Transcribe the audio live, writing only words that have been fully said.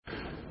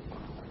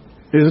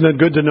Isn't it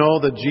good to know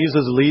that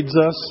Jesus leads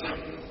us?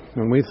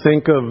 When we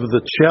think of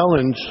the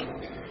challenge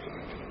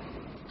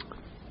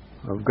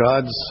of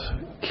God's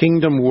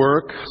kingdom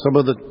work, some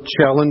of the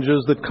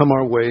challenges that come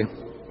our way,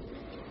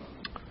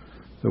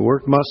 the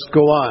work must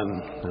go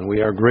on, and we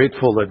are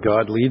grateful that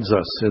God leads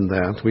us in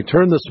that. We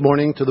turn this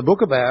morning to the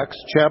book of Acts,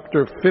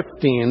 chapter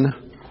 15,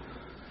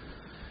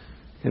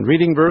 and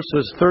reading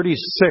verses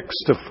 36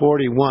 to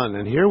 41.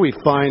 And here we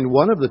find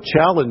one of the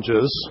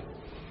challenges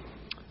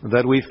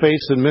that we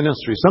face in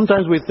ministry.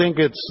 Sometimes we think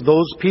it's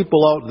those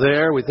people out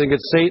there. We think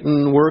it's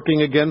Satan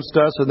working against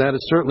us, and that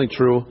is certainly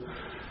true.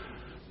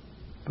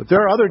 But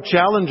there are other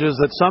challenges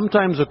that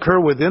sometimes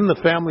occur within the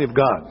family of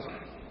God.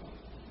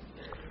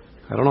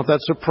 I don't know if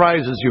that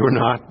surprises you or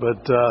not,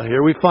 but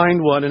here we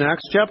find one in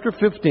Acts chapter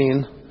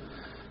 15,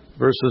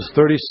 verses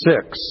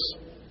 36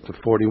 to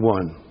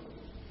 41.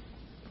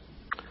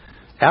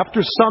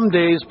 After some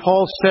days,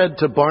 Paul said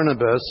to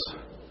Barnabas,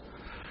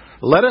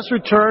 "Let us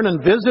return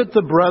and visit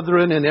the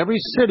brethren in every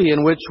city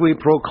in which we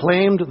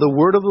proclaimed the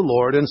word of the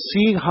Lord and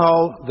see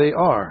how they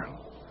are."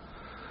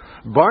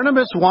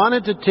 Barnabas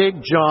wanted to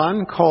take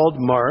John, called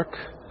Mark,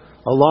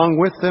 along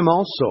with them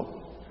also.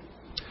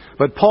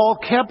 But Paul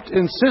kept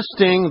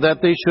insisting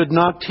that they should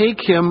not take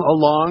him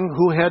along,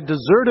 who had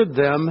deserted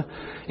them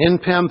in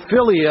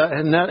Pamphylia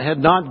and that had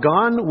not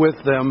gone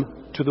with them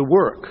to the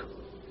work.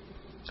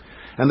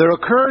 And there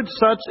occurred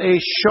such a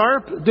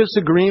sharp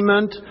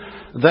disagreement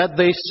that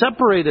they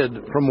separated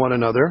from one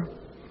another.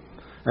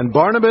 And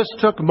Barnabas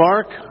took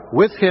Mark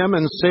with him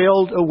and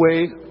sailed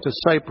away to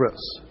Cyprus.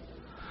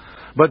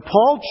 But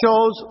Paul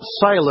chose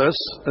Silas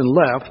and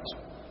left,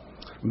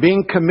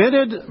 being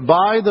committed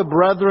by the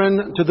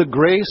brethren to the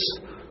grace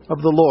of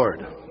the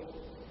Lord.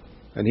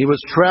 And he was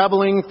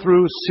traveling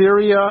through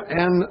Syria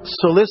and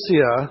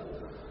Cilicia,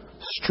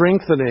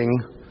 strengthening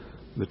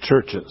the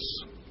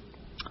churches.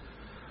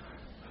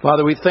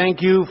 Father, we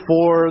thank you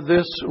for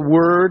this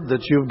word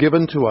that you've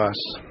given to us.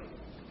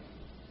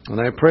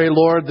 And I pray,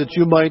 Lord, that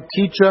you might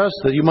teach us,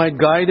 that you might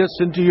guide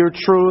us into your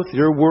truth.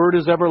 Your word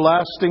is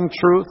everlasting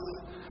truth.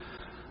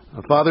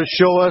 Father,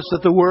 show us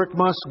that the work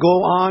must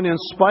go on in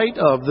spite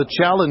of the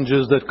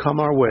challenges that come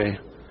our way.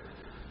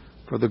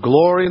 For the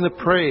glory and the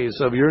praise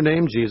of your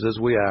name, Jesus,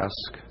 we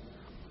ask.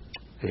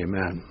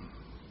 Amen.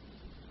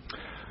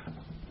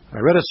 I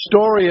read a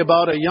story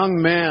about a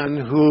young man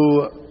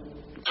who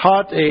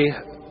taught a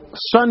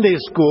Sunday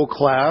school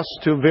class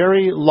to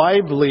very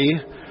lively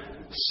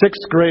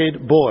 6th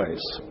grade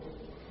boys.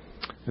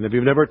 And if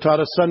you've never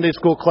taught a Sunday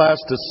school class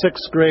to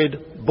 6th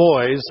grade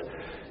boys,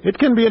 it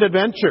can be an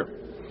adventure.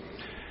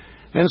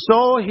 And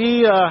so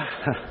he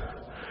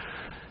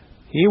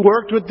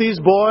worked with these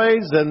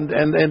boys,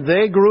 and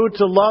they grew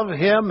to love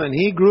him, and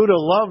he grew to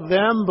love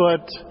them.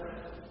 But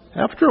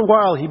after a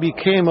while, he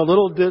became a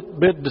little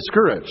bit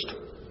discouraged.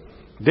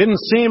 Didn't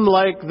seem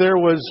like there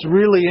was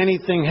really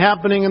anything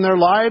happening in their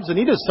lives, and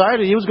he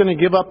decided he was going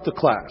to give up the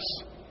class.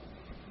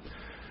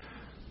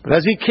 But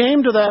as he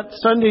came to that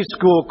Sunday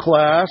school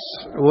class,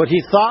 what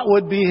he thought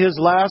would be his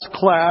last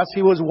class,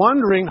 he was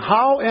wondering,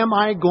 how am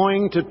I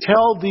going to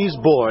tell these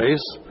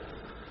boys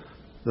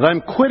that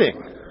I'm quitting?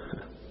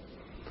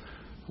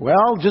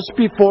 Well, just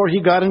before he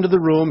got into the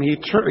room, he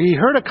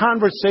heard a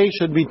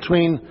conversation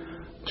between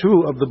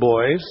two of the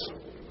boys.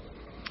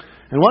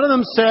 And one of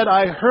them said,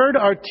 "I heard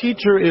our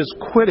teacher is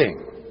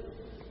quitting."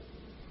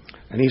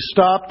 And he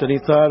stopped and he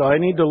thought, I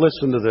need to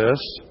listen to this.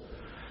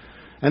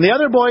 And the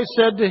other boy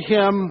said to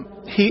him,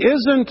 "He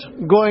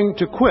isn't going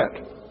to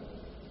quit.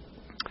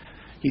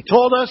 He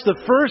told us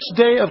the first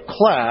day of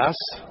class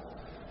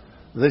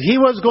that he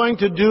was going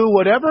to do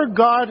whatever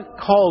God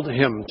called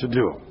him to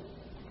do.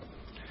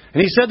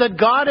 And he said that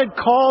God had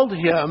called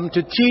him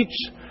to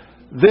teach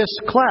this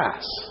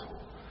class.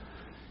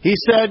 He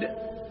said,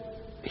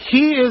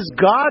 he is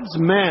God's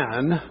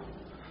man,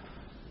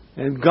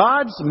 and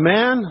God's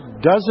man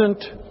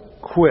doesn't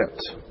quit."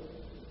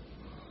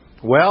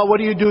 Well, what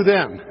do you do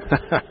then?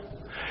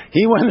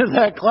 He went into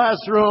that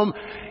classroom.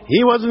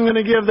 He wasn't going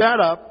to give that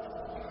up.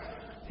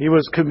 He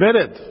was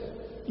committed.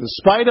 In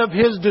spite of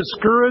his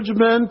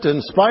discouragement,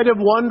 in spite of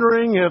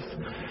wondering if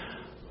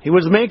he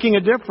was making a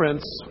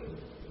difference,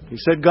 he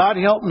said, "God,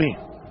 help me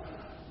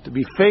to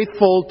be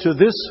faithful to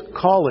this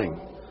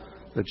calling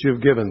that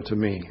you've given to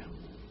me."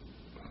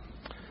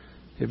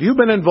 If you've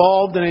been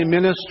involved in a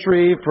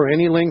ministry for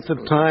any length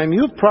of time,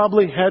 you've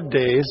probably had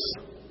days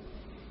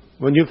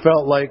when you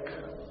felt like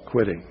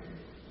quitting.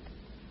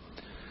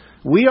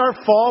 We are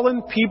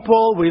fallen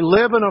people. We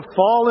live in a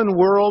fallen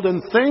world,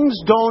 and things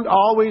don't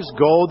always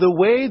go the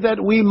way that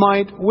we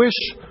might wish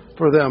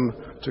for them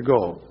to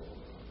go.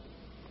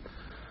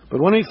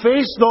 But when we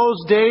face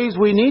those days,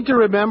 we need to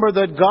remember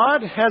that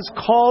God has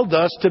called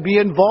us to be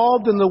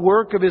involved in the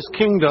work of His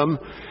kingdom.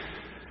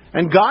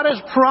 And God has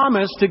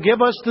promised to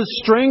give us the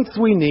strength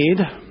we need.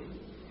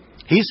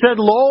 He said,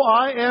 "Lo,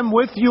 I am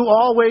with you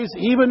always,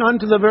 even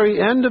unto the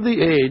very end of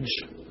the age."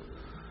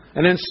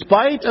 And in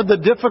spite of the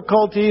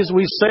difficulties,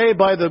 we say,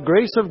 by the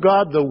grace of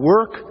God, the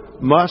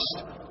work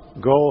must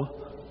go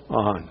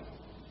on.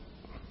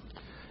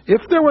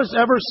 If there was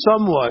ever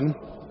someone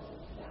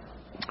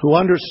who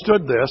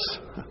understood this,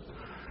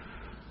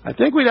 I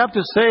think we'd have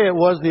to say it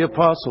was the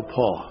Apostle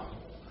Paul.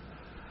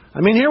 I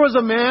mean, here was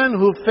a man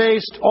who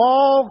faced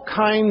all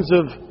kinds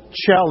of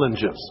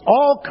challenges,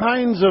 all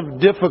kinds of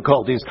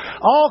difficulties,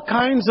 all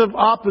kinds of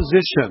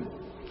opposition.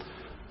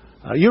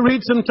 You read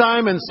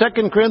sometime in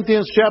 2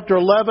 Corinthians chapter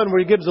 11 where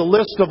he gives a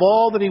list of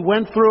all that he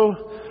went through.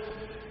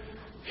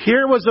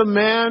 Here was a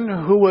man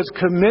who was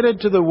committed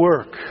to the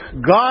work.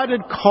 God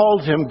had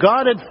called him.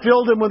 God had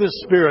filled him with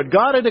His Spirit.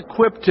 God had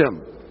equipped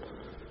him.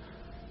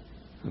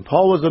 And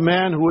Paul was a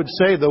man who would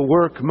say the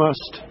work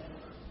must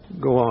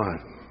go on.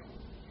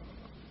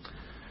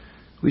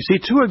 We see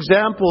two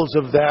examples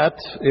of that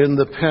in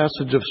the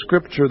passage of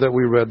Scripture that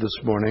we read this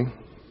morning.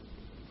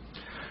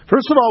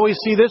 First of all, we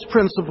see this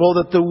principle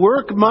that the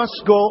work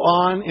must go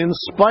on in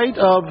spite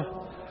of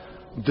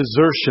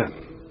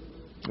desertion.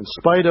 In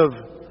spite of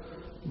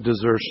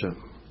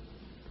desertion.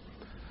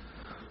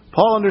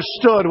 Paul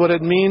understood what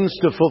it means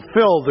to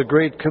fulfill the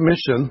Great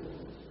Commission,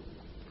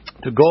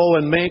 to go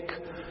and make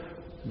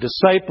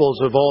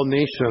disciples of all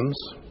nations.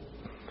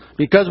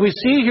 Because we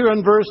see here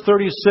in verse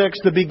 36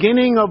 the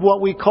beginning of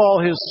what we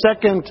call his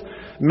second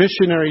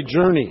missionary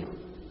journey.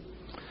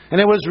 And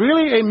it was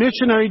really a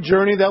missionary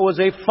journey that was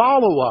a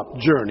follow-up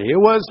journey. It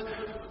was,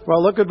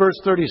 well, look at verse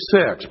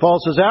 36. Paul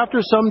says,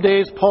 "After some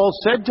days, Paul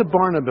said to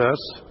Barnabas,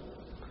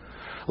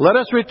 'Let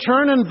us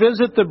return and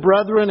visit the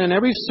brethren in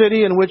every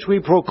city in which we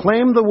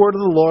proclaim the word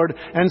of the Lord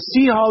and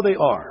see how they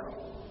are.'"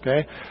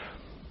 Okay?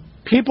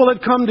 People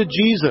had come to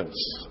Jesus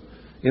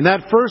in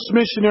that first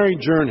missionary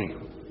journey.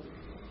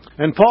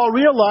 And Paul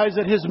realized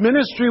that his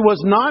ministry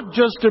was not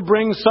just to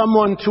bring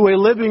someone to a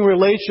living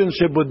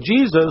relationship with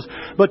Jesus,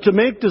 but to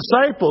make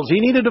disciples.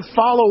 He needed to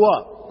follow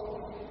up,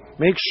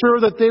 make sure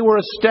that they were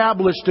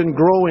established and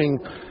growing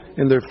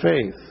in their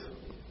faith.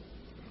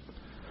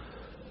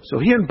 So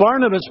he and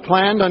Barnabas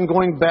planned on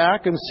going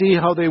back and see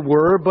how they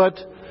were, but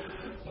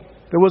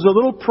there was a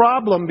little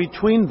problem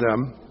between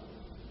them.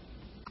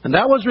 And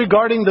that was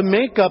regarding the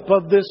makeup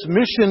of this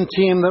mission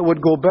team that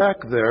would go back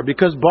there,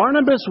 because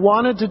Barnabas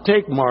wanted to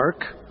take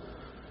Mark,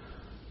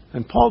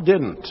 and Paul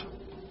didn't.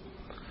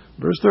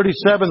 Verse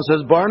 37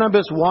 says,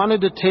 "Barnabas wanted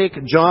to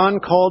take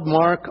John, called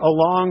Mark,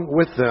 along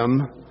with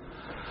them.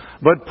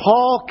 But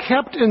Paul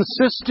kept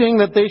insisting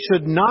that they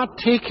should not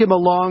take him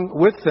along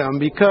with them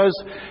because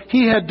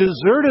he had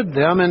deserted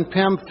them in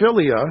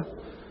Pamphylia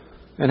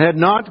and had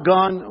not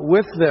gone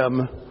with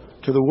them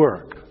to the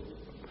work."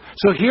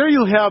 So here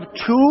you have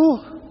two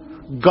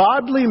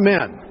godly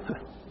men.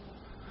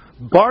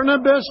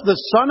 Barnabas, the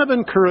son of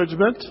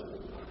encouragement,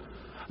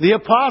 the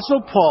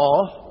Apostle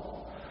Paul,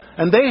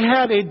 and they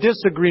had a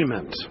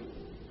disagreement.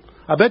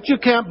 I bet you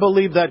can't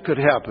believe that could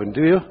happen,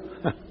 do you?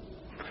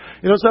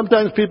 You know,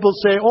 sometimes people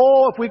say,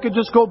 "Oh, if we could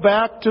just go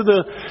back to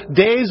the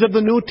days of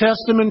the New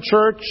Testament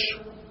church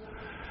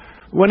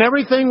when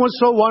everything was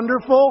so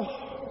wonderful."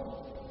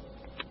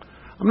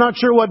 I'm not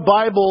sure what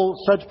Bible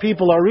such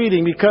people are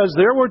reading, because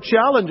there were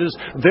challenges,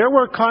 there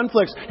were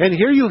conflicts. And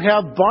here you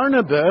have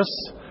Barnabas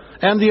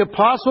and the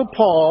Apostle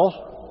Paul.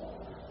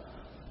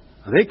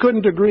 They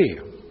couldn't agree.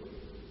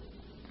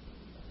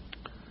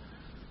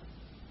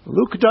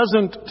 Luke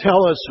doesn't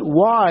tell us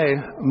why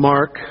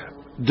Mark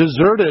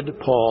deserted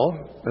Paul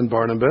and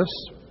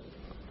Barnabas.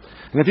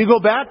 And if you go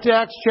back to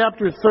Acts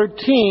chapter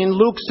 13,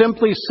 Luke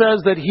simply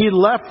says that he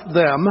left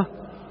them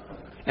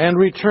and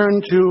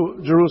returned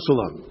to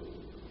Jerusalem.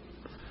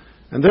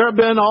 And there have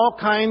been all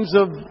kinds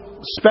of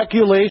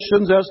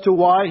speculations as to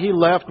why he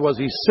left. Was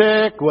he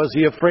sick? Was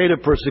he afraid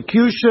of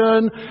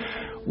persecution?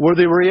 Were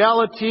the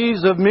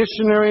realities of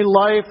missionary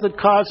life that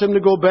caused him to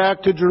go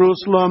back to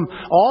Jerusalem?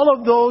 All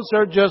of those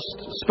are just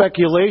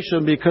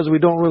speculation because we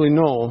don't really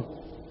know.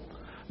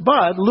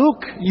 But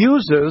Luke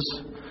uses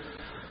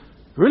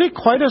really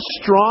quite a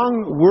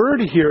strong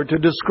word here to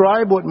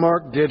describe what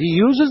Mark did. He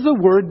uses the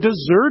word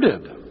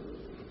deserted.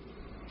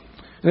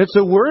 And it's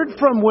a word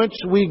from which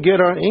we get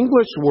our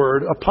English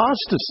word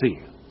apostasy.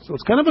 So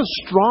it's kind of a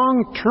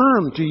strong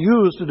term to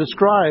use to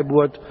describe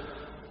what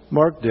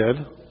Mark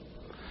did.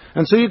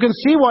 And so you can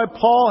see why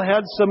Paul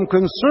had some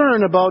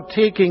concern about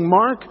taking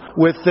Mark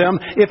with them.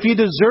 If he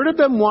deserted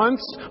them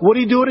once, would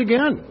he do it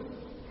again?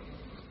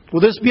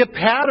 Will this be a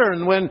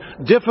pattern when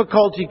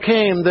difficulty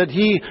came that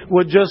he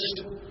would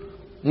just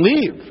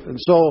leave? And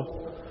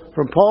so,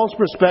 from Paul's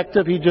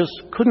perspective, he just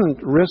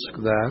couldn't risk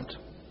that.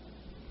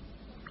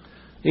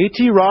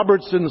 A.T.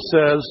 Robertson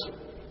says,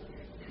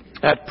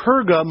 at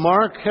Perga,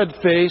 Mark had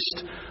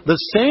faced the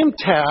same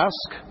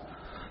task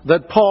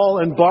that Paul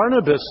and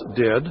Barnabas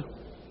did,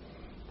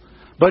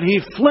 but he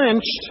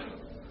flinched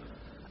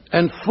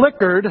and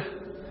flickered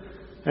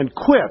and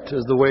quit,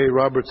 is the way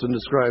Robertson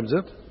describes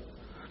it.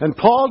 And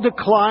Paul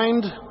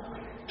declined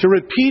to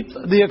repeat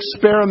the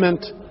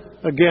experiment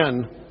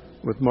again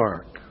with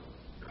Mark.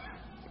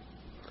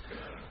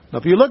 Now,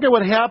 if you look at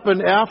what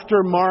happened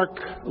after Mark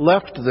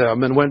left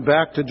them and went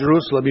back to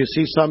Jerusalem, you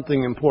see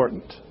something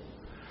important.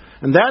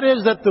 And that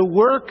is that the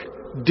work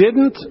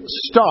didn't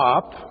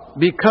stop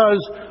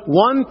because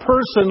one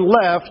person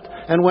left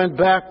and went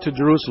back to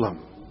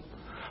Jerusalem.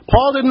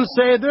 Paul didn't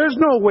say, there's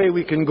no way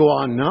we can go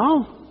on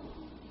now.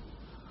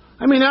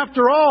 I mean,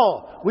 after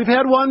all, we've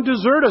had one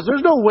desert us.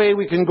 There's no way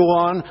we can go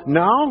on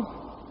now.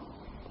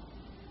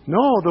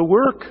 No, the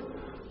work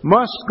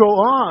must go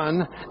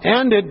on,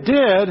 and it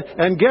did.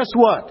 And guess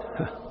what?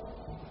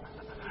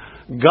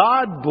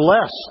 God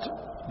blessed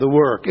the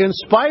work, in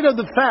spite of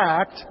the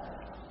fact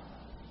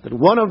that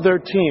one of their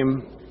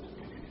team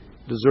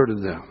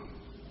deserted them.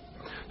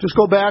 Just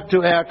go back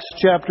to Acts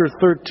chapter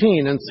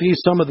 13 and see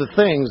some of the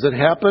things that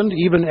happened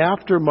even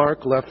after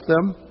Mark left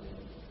them.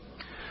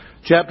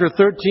 Chapter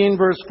 13,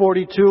 verse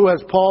 42,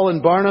 as Paul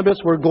and Barnabas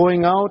were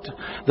going out,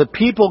 the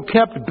people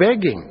kept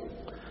begging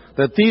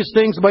that these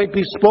things might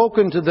be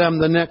spoken to them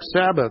the next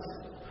Sabbath.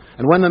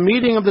 And when the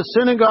meeting of the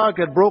synagogue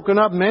had broken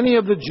up, many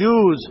of the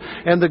Jews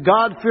and the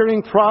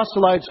God-fearing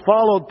proselytes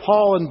followed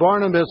Paul and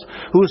Barnabas,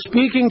 who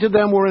speaking to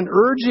them were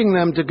urging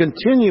them to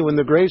continue in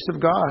the grace of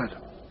God.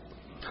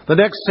 The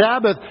next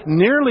Sabbath,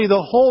 nearly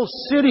the whole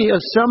city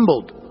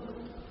assembled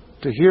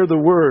to hear the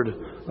word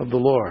of the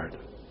Lord.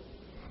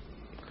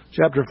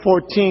 Chapter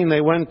 14,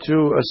 they went to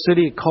a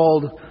city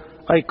called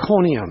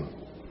Iconium.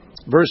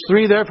 Verse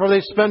 3, therefore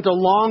they spent a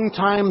long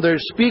time there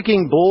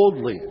speaking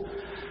boldly,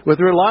 with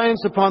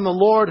reliance upon the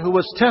Lord, who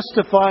was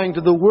testifying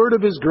to the word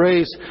of His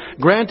grace,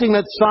 granting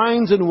that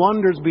signs and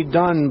wonders be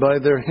done by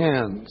their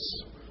hands.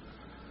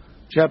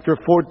 Chapter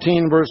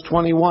 14, verse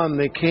 21,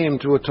 they came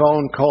to a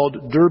town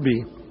called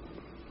Derbe.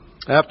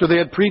 After they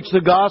had preached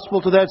the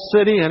gospel to that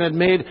city and had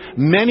made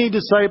many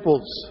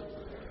disciples,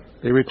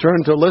 they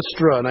returned to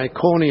Lystra and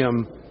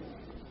Iconium,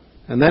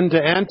 and then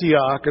to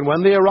Antioch. And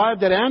when they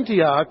arrived at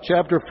Antioch,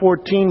 chapter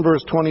 14,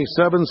 verse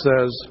 27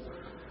 says,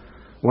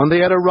 when they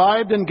had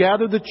arrived and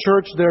gathered the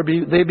church there,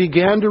 they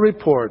began to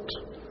report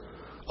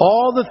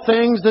all the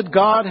things that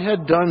God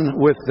had done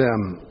with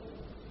them,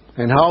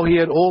 and how He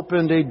had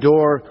opened a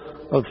door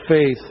of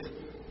faith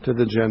to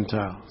the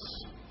Gentiles.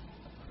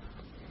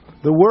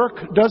 The work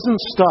doesn't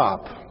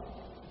stop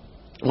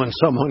when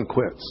someone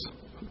quits.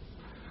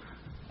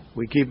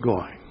 We keep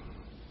going.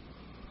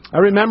 I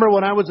remember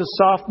when I was a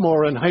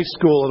sophomore in high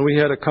school and we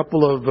had a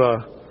couple of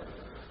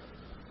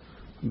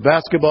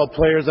basketball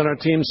players on our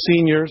team,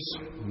 seniors,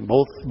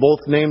 both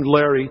named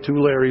Larry, two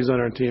Larrys on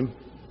our team.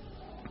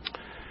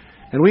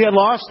 And we had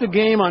lost a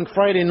game on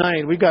Friday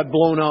night. We got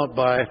blown out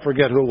by, I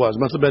forget who it was.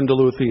 Must have been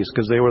Duluth East,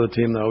 because they were the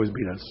team that always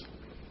beat us.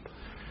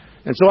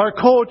 And so our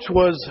coach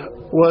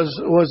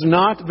was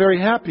not very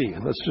happy.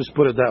 Let's just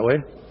put it that way.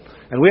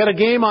 And we had a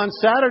game on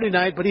Saturday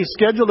night, but he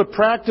scheduled a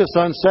practice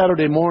on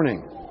Saturday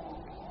morning.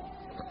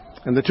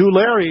 And the two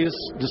Larrys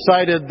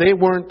decided they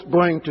weren't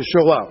going to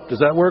show up. Does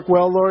that work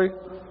well, Lori?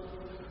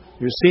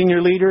 Your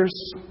senior leaders?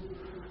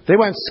 They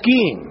went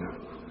skiing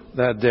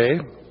that day.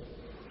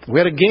 We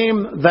had a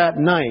game that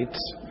night.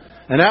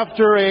 And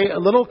after a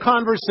little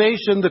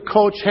conversation the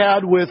coach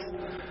had with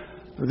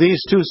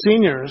these two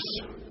seniors,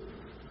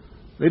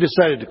 they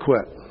decided to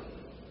quit.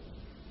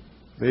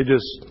 They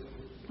just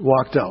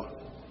walked out.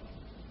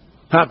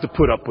 Have to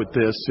put up with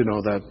this,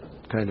 that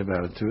kind of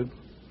attitude.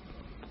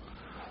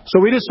 So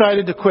we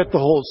decided to quit the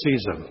whole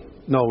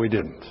season. No, we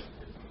didn't.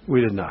 We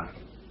did not.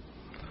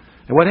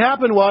 And what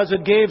happened was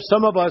it gave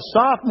some of us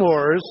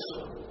sophomores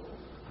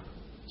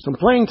some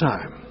playing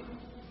time.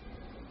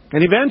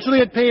 And eventually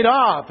it paid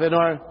off. In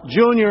our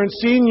junior and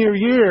senior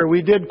year,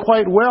 we did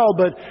quite well,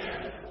 but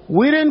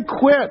we didn't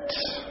quit.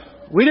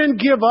 We didn't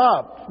give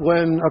up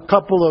when a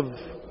couple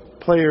of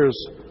players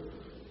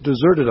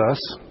deserted us.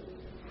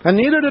 And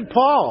neither did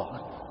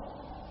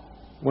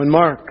Paul when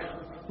Mark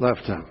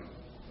left him.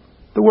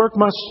 The work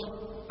must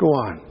go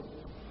on.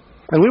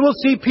 And we will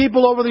see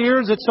people over the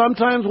years that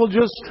sometimes will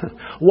just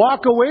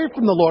walk away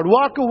from the Lord,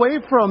 walk away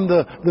from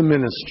the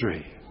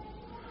ministry.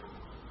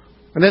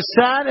 And as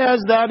sad as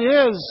that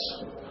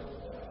is,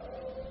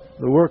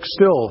 the work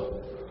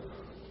still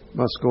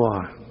must go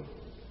on.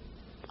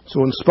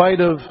 So in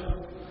spite of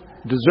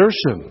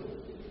desertion,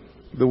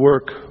 the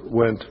work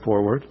went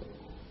forward.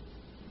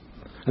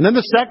 And then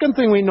the second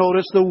thing we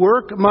notice, the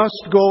work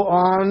must go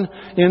on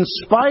in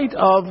spite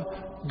of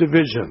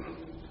division.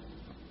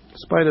 In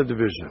spite of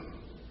division.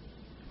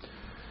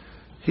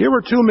 Here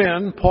were two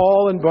men,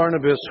 Paul and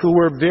Barnabas, who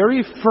were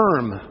very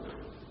firm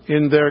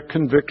in their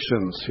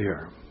convictions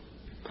here.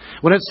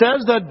 When it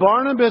says that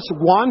Barnabas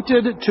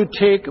wanted to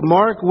take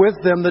Mark with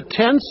them, the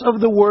tense of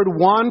the word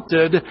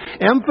wanted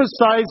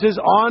emphasizes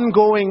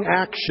ongoing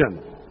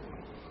action.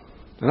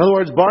 In other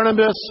words,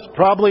 Barnabas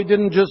probably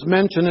didn't just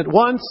mention it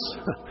once,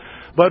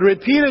 but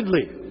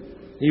repeatedly.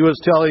 He was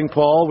telling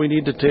Paul, we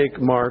need to take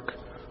Mark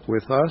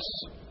with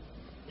us.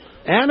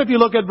 And if you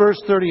look at verse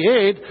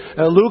 38,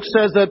 Luke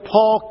says that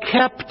Paul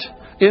kept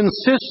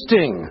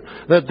insisting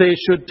that they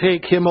should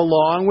take him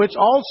along, which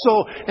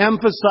also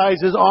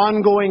emphasizes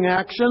ongoing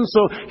action.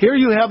 So here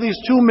you have these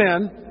two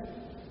men,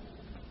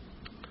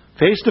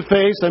 face to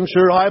face, I'm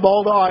sure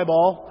eyeball to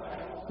eyeball,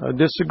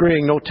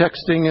 disagreeing. No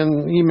texting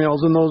and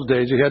emails in those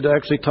days. You had to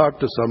actually talk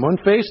to someone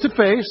face to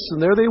face,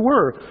 and there they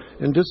were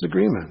in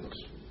disagreement.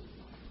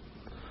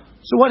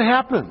 So what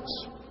happens?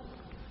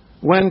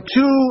 when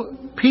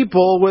two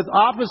people with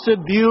opposite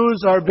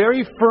views are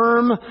very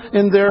firm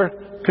in their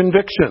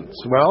convictions?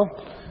 Well,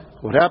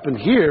 what happened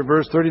here,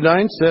 verse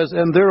 39 says,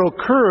 and there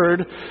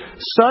occurred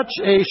such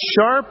a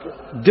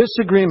sharp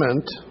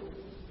disagreement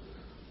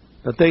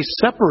that they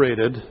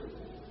separated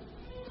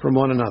from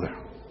one another.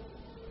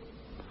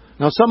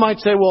 Now, some might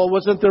say, well,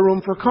 wasn't there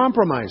room for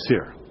compromise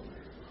here?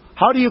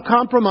 How do you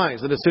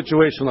compromise in a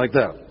situation like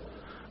that?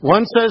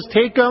 One says,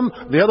 take them.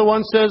 The other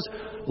one says,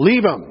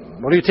 leave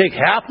them. What do you take,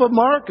 half of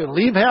Mark and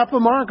leave half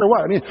of Mark, or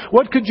what? I mean,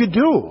 what could you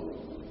do?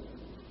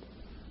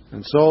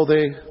 And so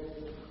they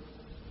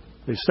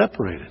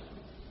separated.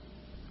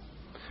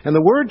 And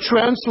the word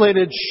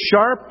translated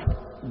sharp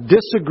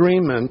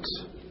disagreement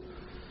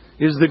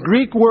is the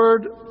Greek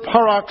word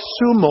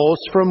paroxysmos,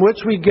 from which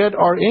we get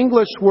our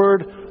English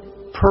word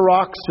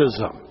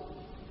paroxysm.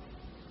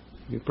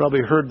 You've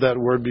probably heard that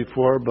word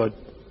before, but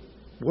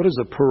what is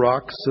a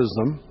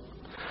paroxysm?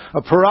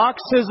 A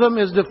paroxysm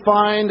is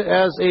defined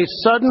as a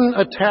sudden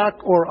attack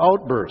or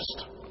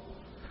outburst.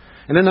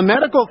 And in the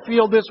medical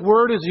field, this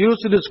word is used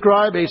to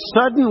describe a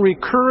sudden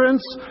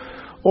recurrence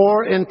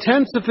or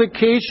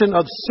intensification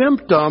of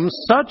symptoms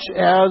such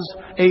as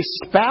a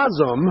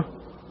spasm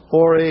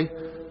or a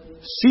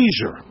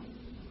seizure.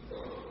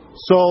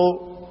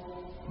 So,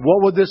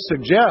 what would this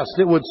suggest?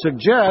 It would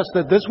suggest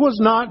that this was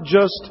not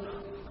just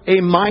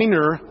a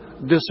minor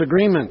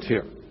disagreement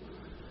here.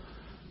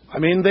 I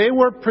mean, they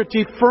were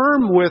pretty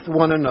firm with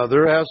one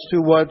another as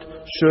to what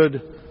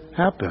should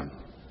happen.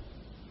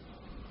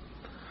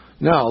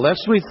 Now,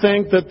 lest we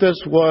think that this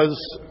was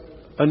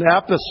an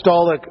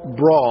apostolic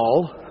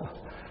brawl,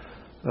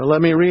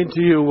 let me read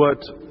to you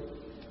what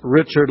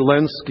Richard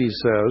Lenski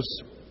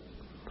says.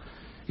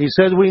 He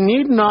says, we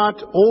need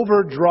not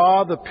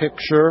overdraw the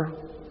picture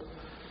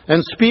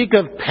and speak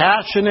of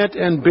passionate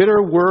and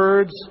bitter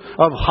words,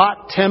 of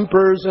hot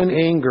tempers and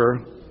anger.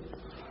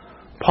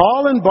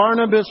 Paul and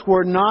Barnabas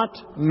were not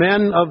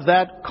men of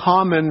that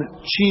common,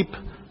 cheap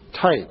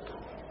type.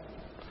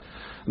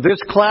 This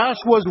clash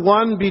was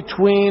one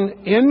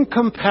between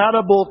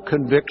incompatible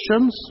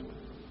convictions.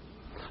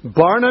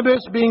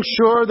 Barnabas being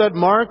sure that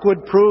Mark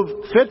would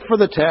prove fit for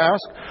the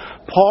task,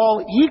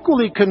 Paul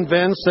equally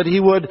convinced that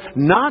he would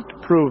not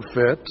prove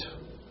fit.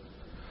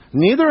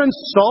 Neither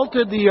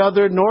insulted the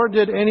other nor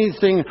did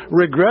anything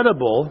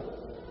regrettable.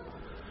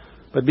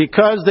 But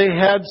because they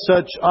had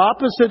such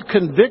opposite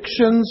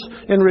convictions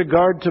in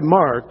regard to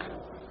Mark,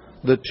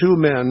 the two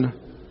men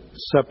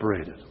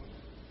separated.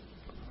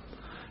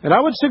 And I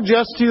would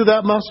suggest to you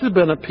that must have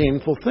been a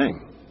painful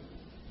thing.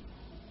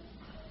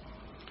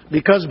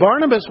 Because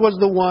Barnabas was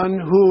the one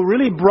who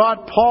really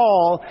brought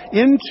Paul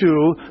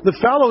into the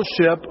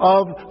fellowship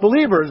of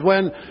believers.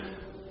 When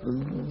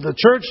the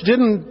church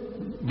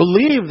didn't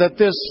believe that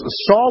this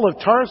Saul of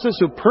Tarsus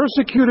who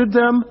persecuted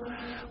them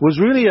was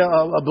really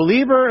a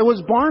believer, it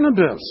was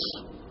Barnabas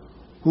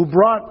who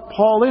brought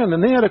Paul in,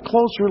 and they had a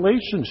close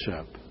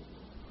relationship.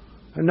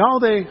 And now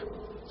they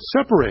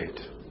separate.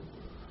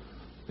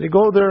 They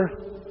go their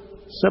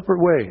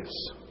separate ways.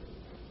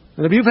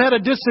 And if you've had a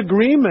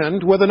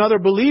disagreement with another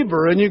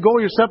believer and you go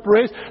your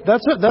separate ways,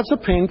 that's a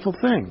painful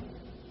thing.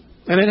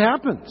 And it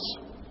happens.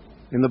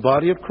 In the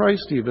body of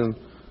Christ even,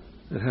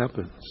 it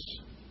happens.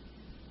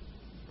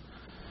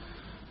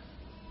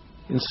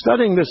 In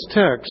studying this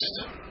text,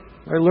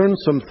 I learned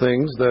some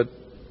things that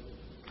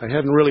I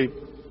hadn't really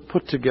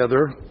put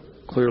together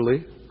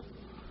clearly.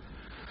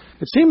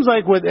 It seems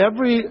like with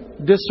every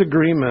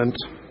disagreement,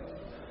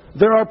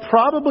 there are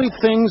probably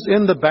things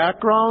in the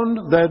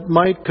background that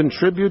might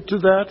contribute to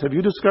that. Have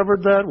you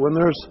discovered that? When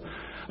there's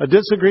a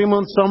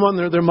disagreement with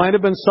someone, there might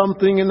have been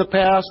something in the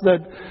past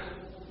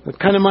that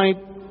kind of might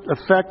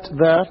affect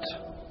that.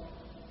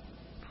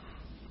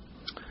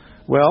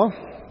 Well,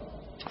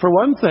 for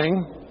one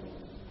thing,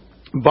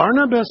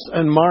 Barnabas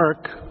and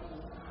Mark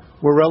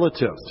were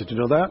relatives. Did you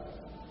know that?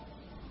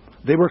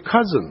 They were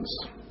cousins,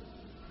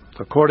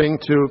 according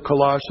to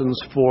Colossians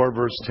 4,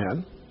 verse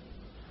 10.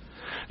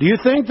 Do you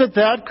think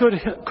that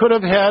could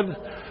have had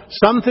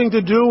something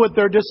to do with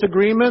their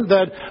disagreement,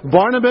 that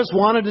Barnabas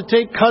wanted to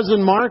take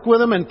cousin Mark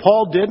with him and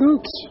Paul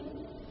didn't?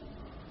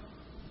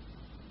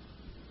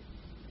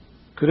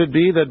 Could it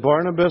be that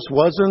Barnabas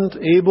wasn't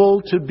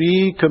able to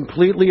be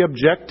completely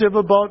objective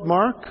about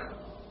Mark?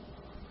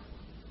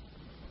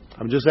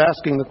 I'm just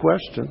asking the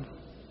question.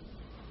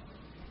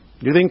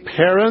 Do you think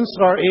parents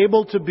are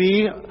able to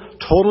be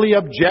totally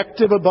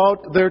objective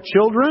about their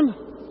children?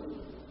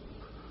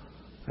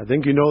 I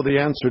think you know the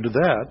answer to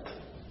that.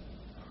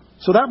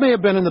 So that may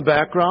have been in the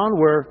background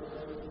where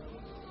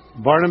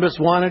Barnabas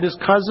wanted his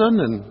cousin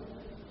and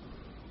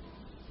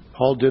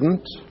Paul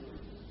didn't.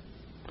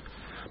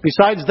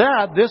 Besides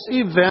that, this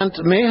event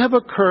may have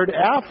occurred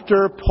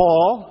after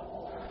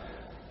Paul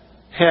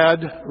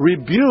had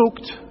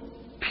rebuked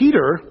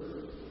Peter,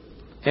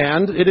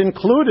 and it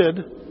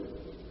included,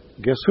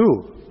 guess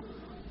who?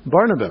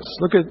 Barnabas.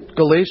 Look at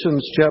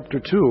Galatians chapter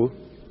 2.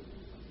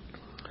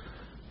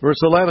 Verse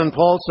 11,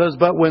 Paul says,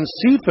 but when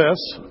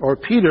Cephas, or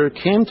Peter,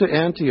 came to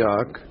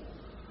Antioch,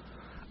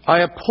 I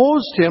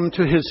opposed him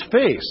to his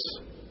face,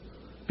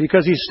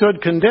 because he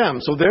stood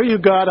condemned. So there you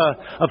got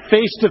a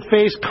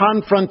face-to-face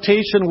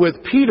confrontation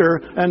with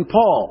Peter and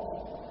Paul.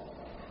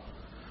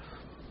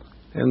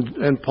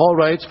 And Paul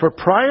writes, "For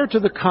prior to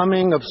the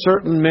coming of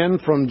certain men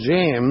from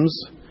James,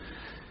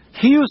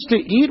 he used to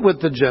eat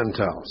with the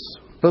Gentiles.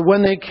 But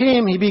when they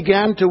came, he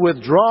began to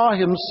withdraw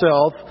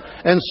himself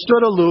and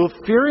stood aloof,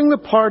 fearing the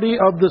party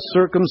of the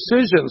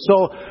circumcision."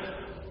 So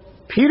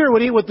Peter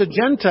would eat with the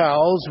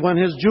Gentiles when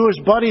his Jewish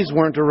buddies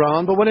weren't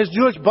around. But when his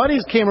Jewish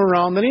buddies came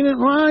around, then he's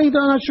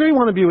not sure he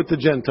wanted to be with the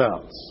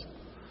Gentiles.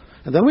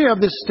 And then we have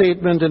this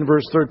statement in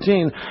verse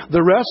 13.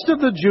 "The rest of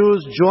the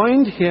Jews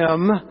joined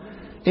him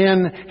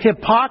in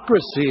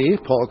hypocrisy,"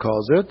 Paul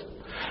calls it,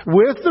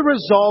 "with the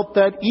result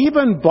that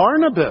even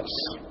Barnabas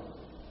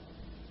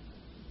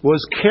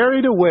was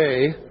carried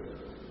away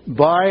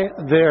by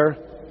their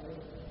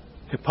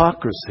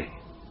hypocrisy."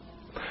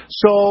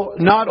 So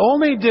not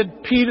only did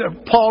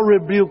Paul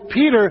rebuke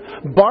Peter,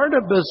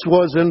 Barnabas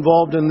was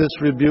involved in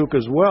this rebuke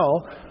as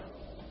well.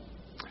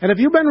 And have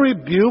you been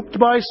rebuked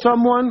by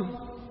someone?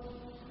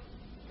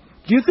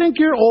 Do you think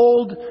your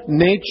old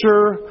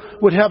nature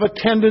would have a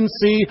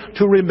tendency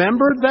to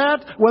remember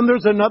that when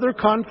there's another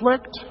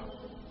conflict?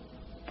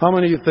 How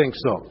many of you think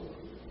so?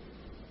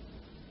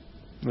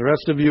 The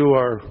rest of you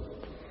are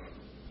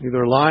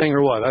either lying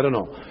or what? I don't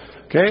know.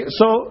 Okay,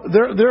 so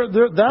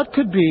that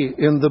could be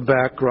in the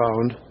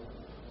background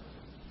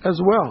as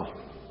well.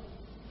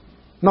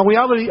 Now, we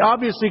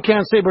obviously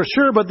can't say for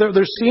sure, but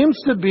there seems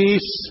to be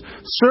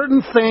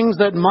certain things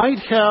that might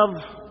have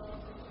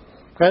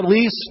at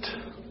least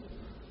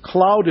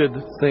clouded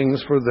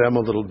things for them a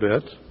little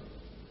bit.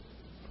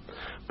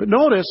 But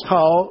notice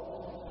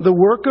how the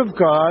work of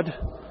God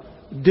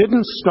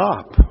didn't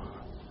stop.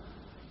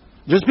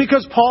 Just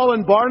because Paul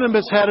and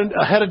Barnabas had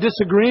a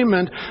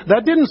disagreement,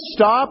 that didn't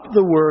stop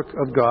the work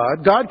of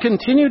God. God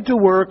continued to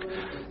work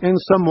in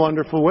some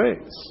wonderful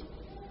ways.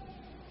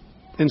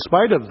 In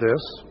spite of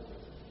this,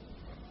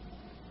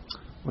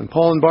 when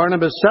Paul and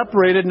Barnabas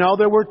separated, now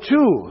there were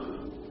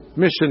two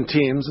mission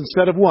teams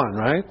instead of one,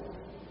 right?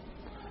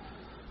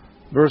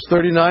 Verse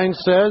 39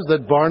 says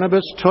that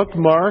Barnabas took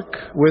Mark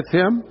with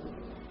him,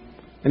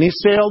 and he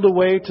sailed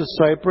away to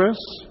Cyprus.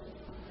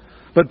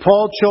 But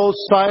Paul chose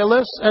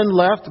Silas and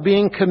left,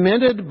 being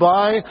commended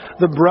by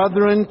the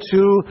brethren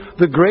to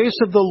the grace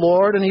of the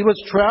Lord. And he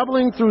was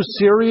traveling through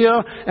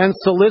Syria and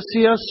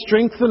Cilicia,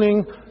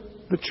 strengthening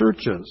the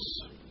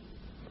churches.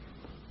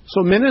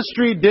 So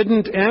ministry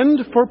didn't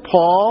end for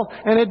Paul,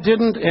 and it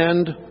didn't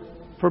end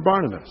for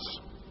Barnabas.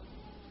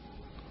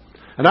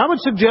 And I would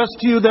suggest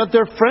to you that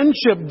their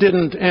friendship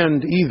didn't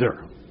end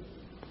either.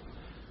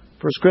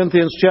 1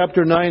 Corinthians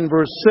chapter 9,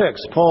 verse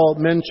 6, Paul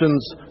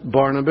mentions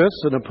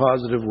Barnabas in a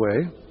positive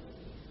way.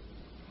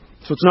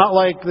 So it's not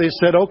like they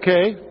said,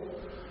 okay,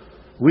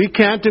 we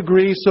can't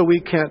agree, so we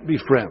can't be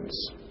friends.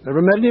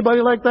 Ever met anybody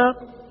like that?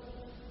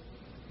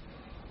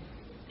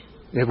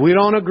 If we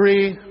don't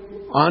agree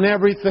on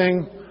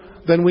everything,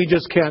 then we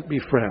just can't be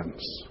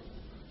friends.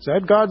 Is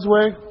that God's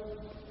way?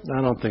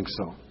 I don't think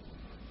so.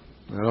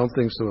 I don't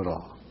think so at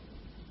all.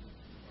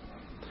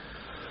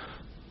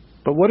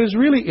 But what is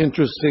really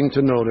interesting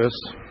to notice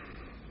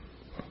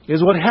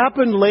is what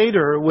happened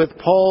later with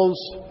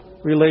Paul's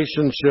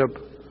relationship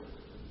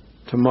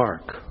to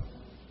Mark.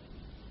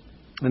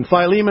 In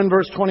Philemon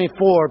verse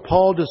 24,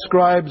 Paul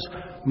describes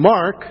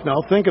Mark,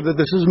 now think of it,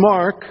 this is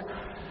Mark,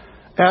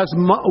 as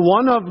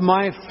one of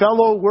my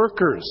fellow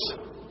workers.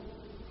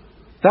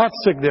 That's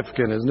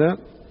significant, isn't it?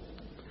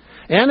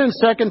 And in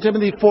 2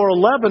 Timothy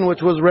 4:11,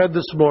 which was read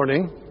this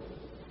morning,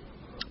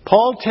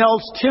 Paul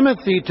tells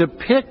Timothy to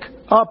pick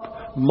up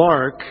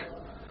Mark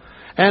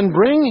and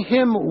bring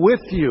him with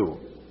you,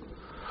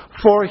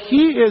 for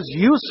he is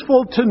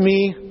useful to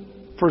me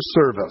for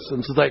service. And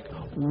it's like,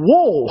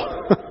 whoa,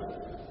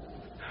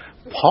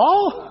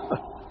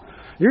 Paul?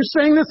 You're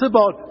saying this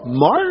about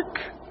Mark?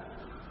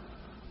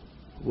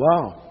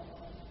 Wow.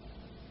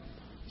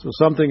 So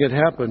something had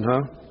happened,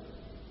 huh?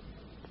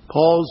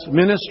 Paul's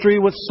ministry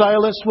with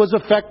Silas was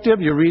effective.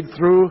 You read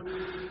through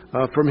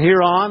from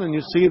here on and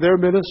you see their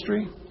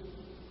ministry.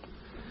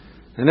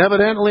 And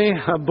evidently,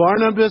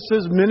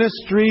 Barnabas'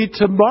 ministry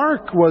to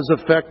Mark was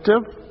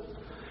effective.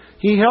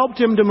 He helped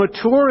him to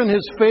mature in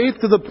his faith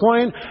to the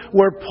point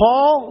where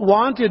Paul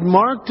wanted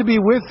Mark to be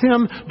with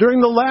him during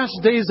the last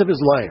days of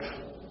his life.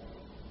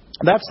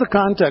 That's the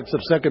context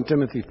of 2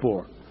 Timothy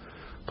 4.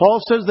 Paul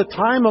says, the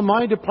time of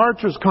my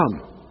departure's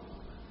come.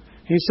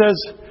 He says,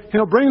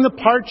 bring the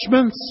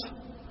parchments,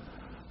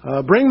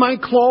 bring my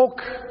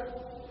cloak,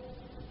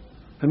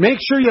 and make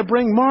sure you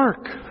bring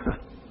Mark.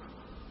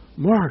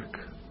 Mark.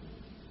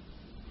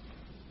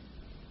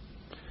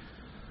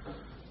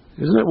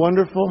 Isn't it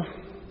wonderful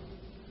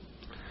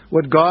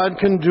what God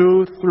can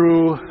do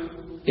through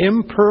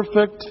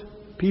imperfect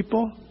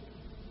people?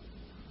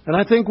 And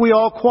I think we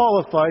all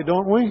qualify,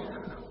 don't we?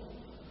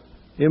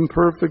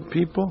 Imperfect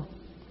people.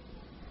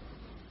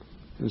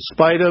 In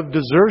spite of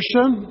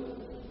desertion,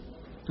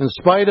 in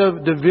spite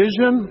of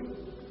division,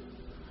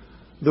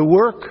 the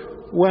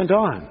work went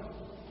on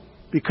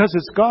because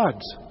it's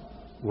God's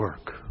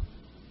work.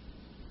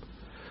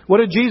 What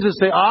did Jesus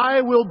say?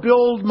 I will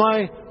build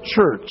my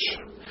church,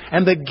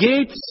 and the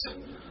gates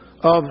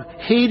of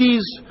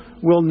Hades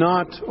will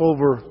not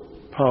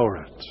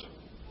overpower it.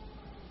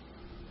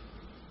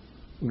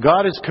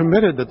 God is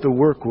committed that the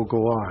work will go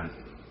on.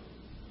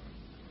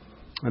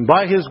 And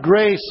by His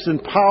grace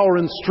and power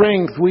and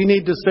strength, we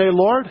need to say,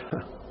 Lord,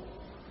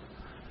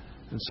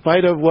 in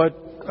spite of what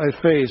I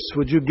face,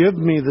 would you give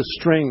me the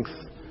strength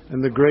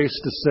and the grace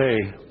to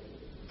say,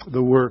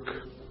 the work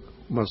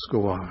must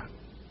go on.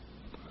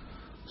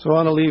 So I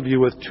want to leave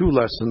you with two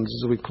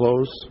lessons as we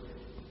close.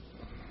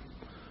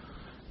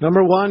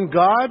 Number one,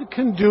 God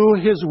can do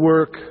His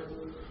work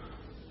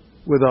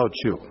without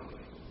you.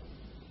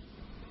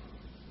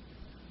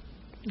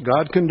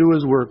 God can do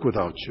His work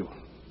without you.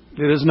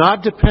 It is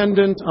not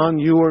dependent on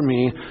you or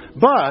me,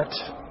 but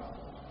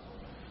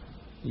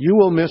you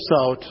will miss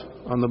out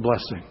on the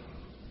blessing.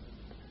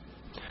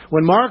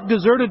 When Mark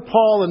deserted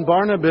Paul and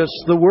Barnabas,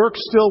 the work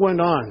still went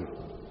on.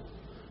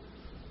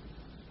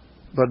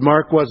 But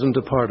Mark wasn't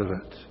a part of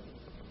it.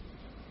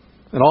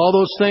 And all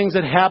those things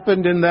that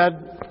happened in that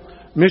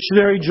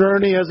missionary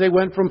journey as they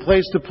went from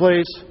place to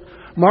place,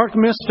 Mark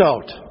missed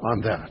out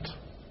on that.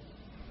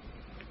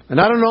 And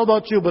I don't know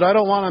about you, but I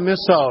don't want to miss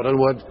out on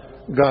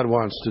what God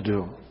wants to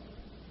do.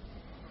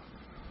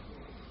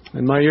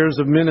 In my years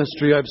of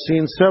ministry, I've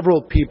seen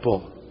several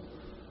people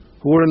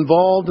who were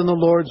involved in the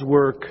Lord's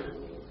work,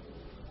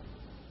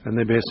 and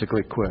they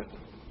basically quit.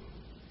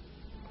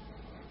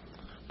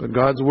 But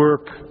God's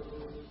work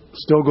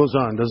still goes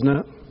on, doesn't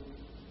it?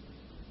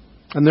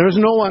 And there's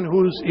no one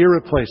who's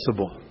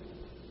irreplaceable.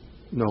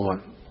 No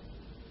one.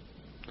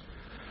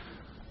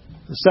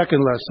 The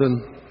second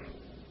lesson,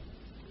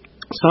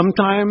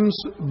 sometimes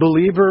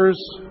believers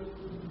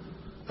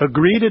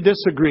agree to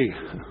disagree.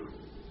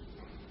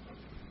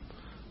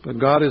 But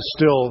God is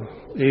still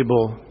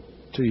able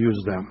to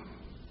use them.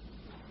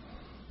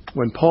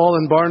 When Paul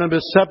and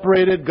Barnabas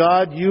separated,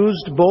 God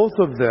used both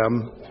of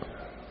them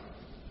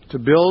to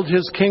build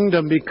His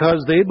kingdom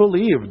because they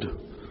believed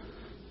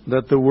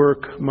that the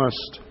work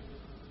must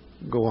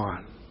go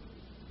on.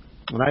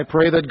 And I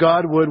pray that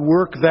God would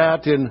work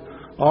that in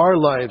our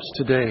lives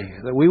today,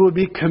 that we would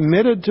be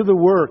committed to the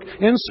work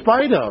in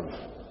spite of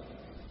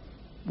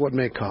what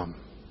may come.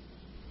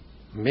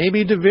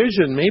 Maybe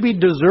division, maybe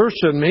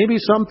desertion, maybe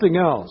something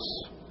else.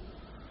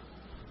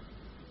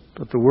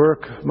 But the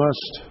work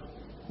must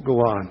go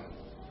on.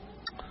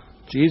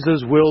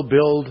 Jesus will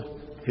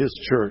build His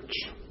church.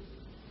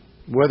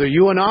 Whether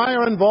you and I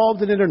are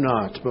involved in it or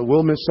not, but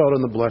we'll miss out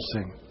on the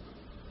blessing.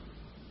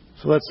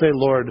 So let's say,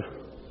 Lord,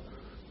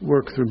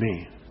 work through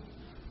me.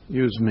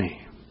 Use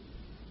me.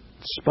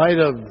 In spite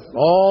of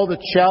all the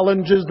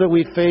challenges that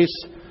we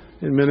face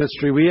in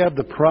ministry, we have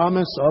the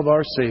promise of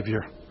our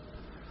Savior.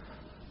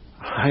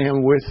 I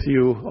am with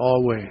you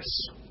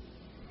always.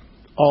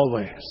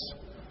 Always.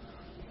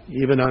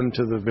 Even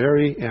unto the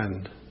very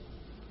end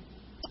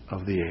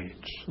of the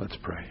age. Let's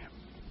pray.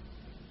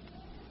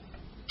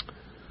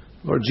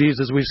 Lord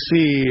Jesus, we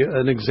see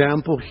an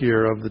example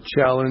here of the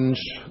challenge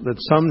that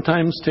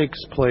sometimes takes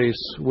place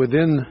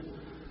within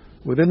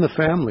the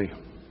family.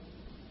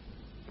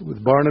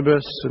 With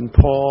Barnabas and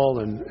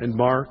Paul and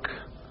Mark.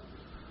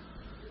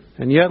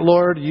 And yet,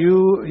 Lord,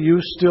 you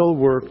still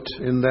worked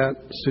in that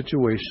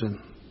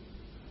situation.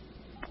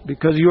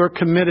 Because you are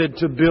committed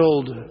to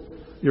build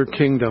your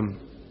kingdom.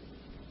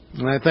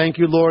 And I thank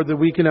you, Lord, that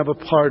we can have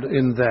a part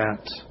in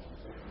that.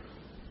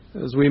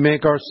 As we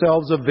make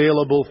ourselves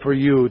available for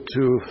you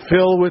to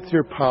fill with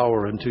your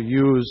power and to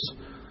use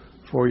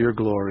for your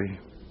glory.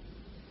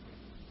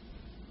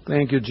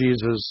 Thank you,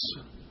 Jesus,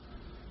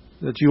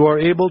 that you are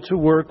able to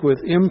work with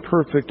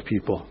imperfect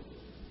people.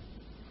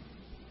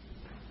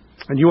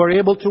 And you are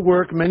able to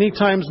work many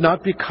times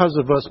not because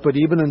of us, but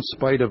even in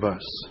spite of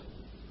us.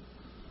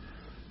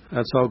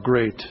 That's how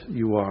great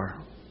you are.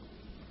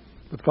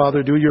 But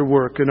Father, do your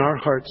work in our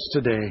hearts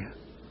today.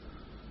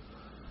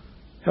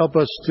 Help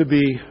us to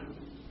be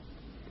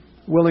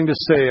willing to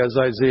say, as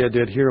Isaiah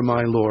did, "Here am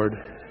I, Lord.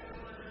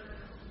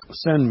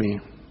 Send me.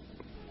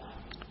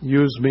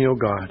 Use me, O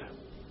God,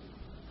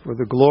 for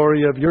the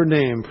glory of your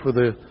name, for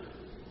the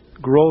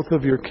growth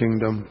of your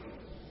kingdom."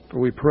 For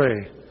we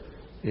pray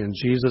in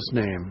Jesus'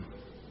 name.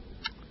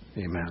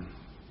 Amen.